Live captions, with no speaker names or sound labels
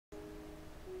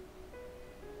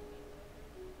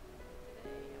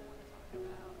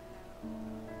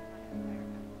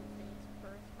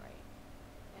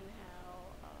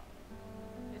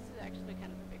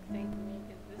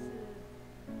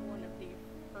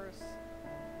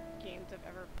I've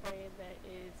ever played that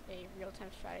is a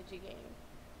real-time strategy game.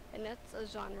 And that's a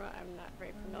genre I'm not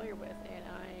very familiar with, and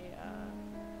I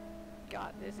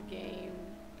got this game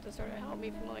to sort of help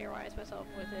me familiarize myself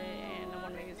with it, and I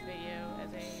want to make this video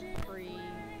as a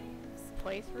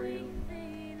pre-playthrough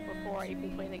before I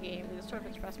even play the game, to just sort of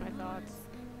express my thoughts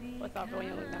without really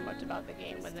knowing that much about the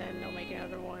game, and then I'll make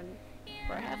another one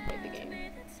where I have played the game.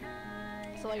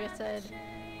 So like I said,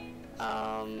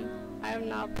 I have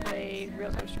not played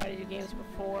real-time strategy games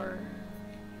before,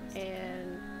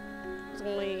 and there's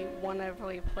only one I've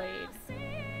really played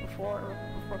before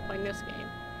playing this game,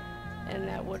 and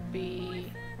that would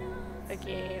be a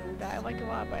game that I like a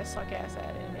lot but I suck ass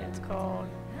at it, and it's called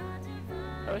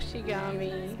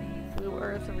Oshigami Blue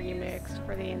Earth Remix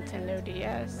for the Nintendo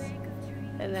DS,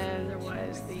 and then there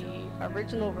was the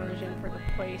original version for the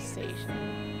PlayStation,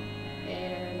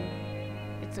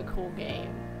 and it's a cool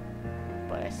game,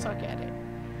 but I suck at it,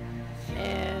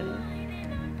 and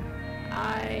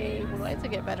I would like to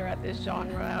get better at this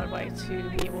genre. I would like to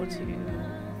be able to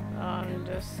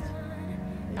just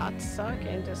not suck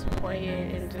and just play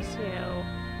it and just, you know,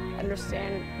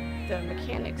 understand the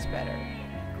mechanics better.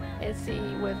 And see,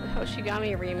 with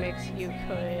Hoshigami Remix, you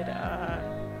could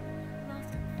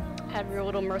have your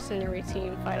little mercenary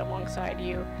team fight alongside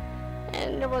you,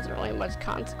 and there wasn't really much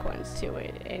consequence to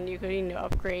it, and you could, you know,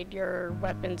 upgrade your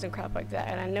weapons and crap like that.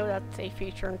 And I know that's a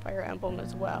feature in Fire Emblem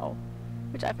as well,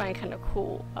 which I find kind of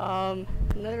cool.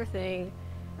 Another thing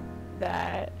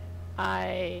that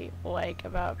I like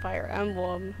about Fire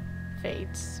Emblem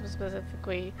Fates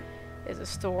specifically is a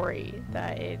story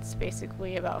that it's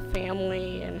basically about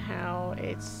family and how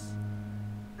it's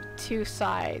two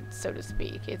sides, so to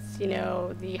speak. It's, you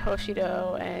know, the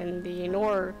Hoshido and the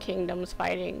Nor kingdoms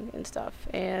fighting and stuff.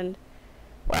 And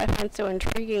what I find so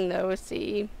intriguing though is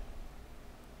the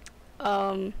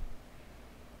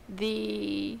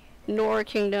Nor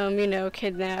kingdom, you know,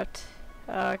 kidnapped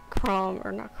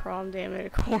Corin,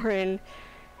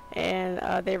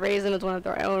 and they raised him as one of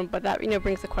their own. But that, you know,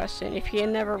 brings the question: if he had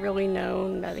never really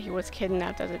known that he was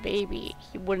kidnapped as a baby,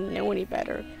 he wouldn't know any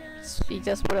better. He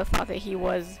just would have thought that he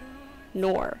was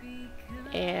Nor,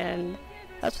 and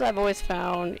that's what I've always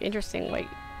found interesting. Like,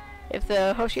 if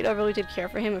the Hoshido really did care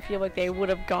for him, I feel like they would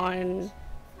have gone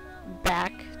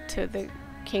back to the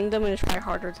kingdom and try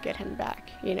harder to get him back,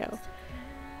 you know.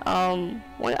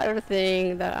 One other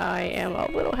thing that I am a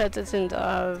little hesitant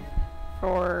of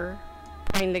for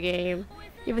playing the game,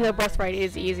 even though Birthright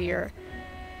is easier,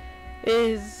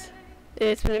 is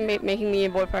it's been making me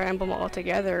avoid Fire Emblem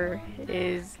altogether,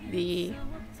 is the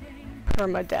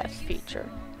permadeath feature,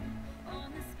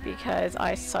 because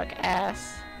I suck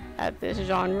ass at this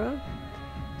genre.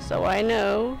 So I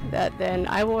know that then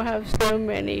I will have so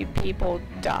many people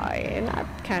die, and that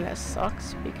kind of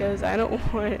sucks, because I don't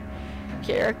want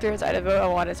characters I devote a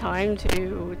lot of time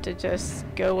to just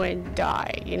go and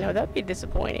die, you know. That'd be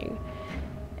disappointing.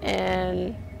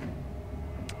 And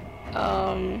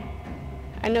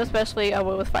I know, especially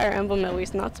with Fire Emblem, at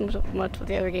least, not so much with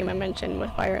the other game I mentioned, with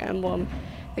Fire Emblem,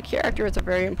 the characters are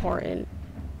very important,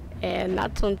 and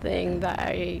that's something that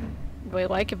I really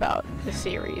like about the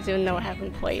series, even though I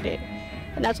haven't played it.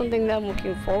 And that's something that I'm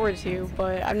looking forward to,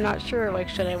 but I'm not sure, like,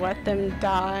 should I let them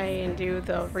die and do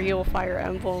the real Fire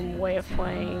Emblem way of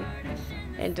playing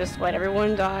and just let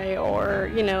everyone die,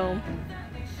 or, you know,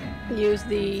 use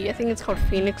the, I think it's called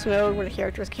Phoenix mode, where the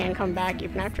characters can come back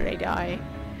even after they die.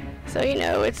 So, you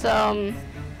know, it's a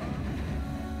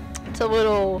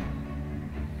little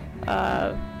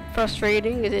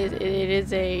frustrating. It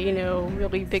is a, you know,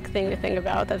 really big thing to think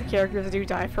about, that the characters do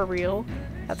die for real.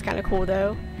 That's kind of cool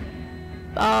though.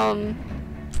 One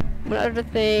other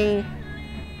thing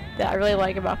that I really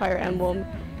like about Fire Emblem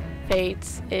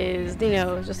Fates is, you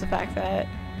know, just the fact that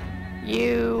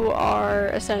you are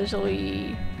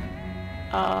essentially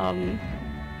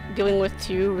dealing with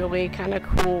two really kind of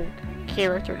cool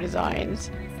character designs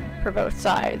for both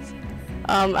sides.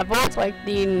 I've always liked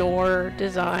the Nor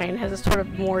design, has a sort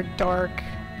of more dark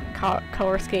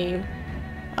color scheme,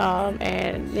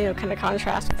 and, you know, kind of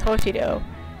contrast with Hoshido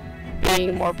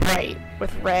being more bright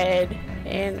with red,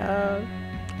 and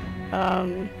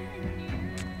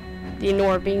the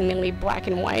Nor being mainly black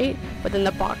and white. But then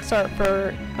the box art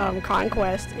for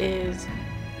Conquest is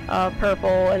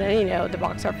purple, and then, you know, the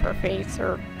box art for Fates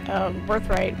or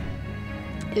Birthright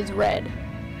is red.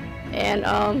 And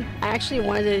I actually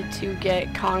wanted to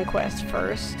get Conquest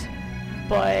first,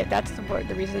 but that's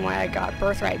the reason why I got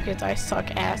Birthright, because I suck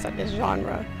ass at this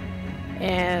genre.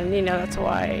 And, you know, that's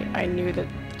why I knew that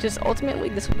just ultimately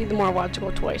this would be the more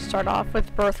logical choice. Start off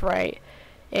with Birthright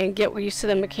and get used to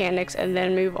the mechanics, and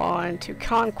then move on to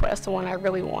Conquest, the one I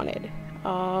really wanted.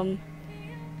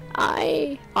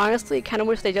 I honestly kind of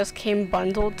wish they just came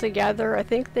bundled together. I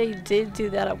think they did do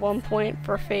that at one point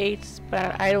for Fates,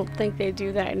 but I don't think they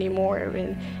do that anymore.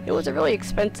 And it was a really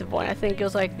expensive one. I think it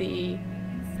was like the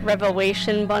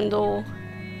Revelation bundle,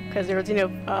 because there was,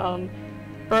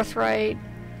 Birthright,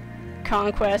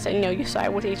 Conquest, and you side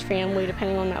with each family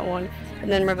depending on that one,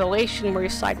 and then Revelation where you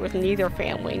side with neither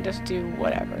family and just do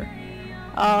whatever.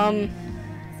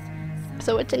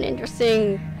 So it's an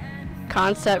interesting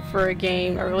concept for a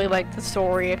game. I really like the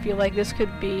story. I feel like this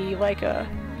could be like a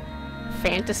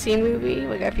fantasy movie.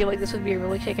 Like, I feel like this would be a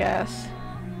really kick-ass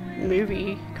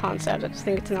movie concept. I just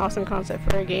think it's an awesome concept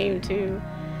for a game too.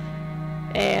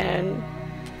 And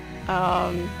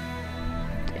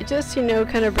it just,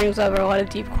 kind of brings up a lot of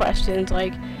deep questions,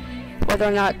 like whether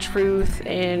or not truth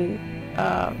and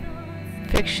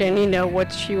fiction,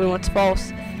 what's true and what's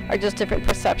false, are just different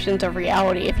perceptions of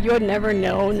reality. If you had never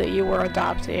known that you were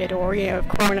adopted, or if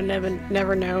Corrin had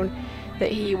never known that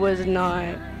he was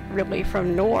not really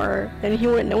from Nor, then he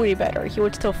wouldn't know any better. He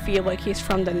would still feel like he's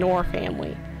from the Nor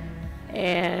family,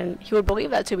 and he would believe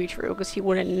that to be true because he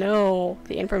wouldn't know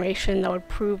the information that would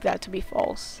prove that to be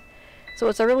false. So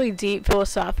it's a really deep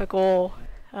philosophical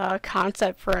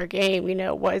concept for a game.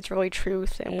 What is really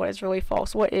truth and what is really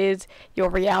false? What is your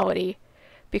reality?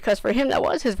 Because for him, that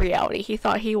was his reality. He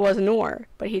thought he was Nor,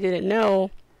 but he didn't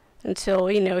know until,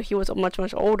 he was much,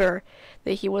 much older,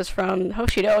 that he was from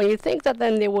Hoshido. And you'd think that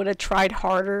then they would have tried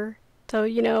harder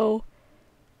to,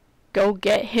 go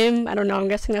get him. I don't know, I'm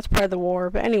guessing that's part of the war.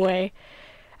 But anyway,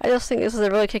 I just think this is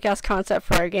a really kick-ass concept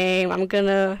for a game. I'm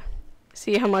gonna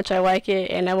see how much I like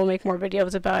it, and I will make more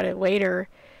videos about it later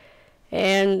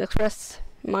and express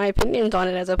my opinions on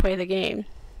it as I play the game.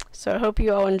 So I hope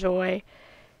you all enjoy,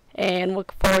 and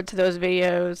look forward to those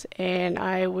videos, and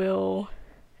I will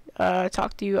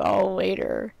talk to you all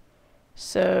later.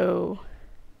 So,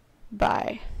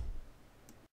 bye.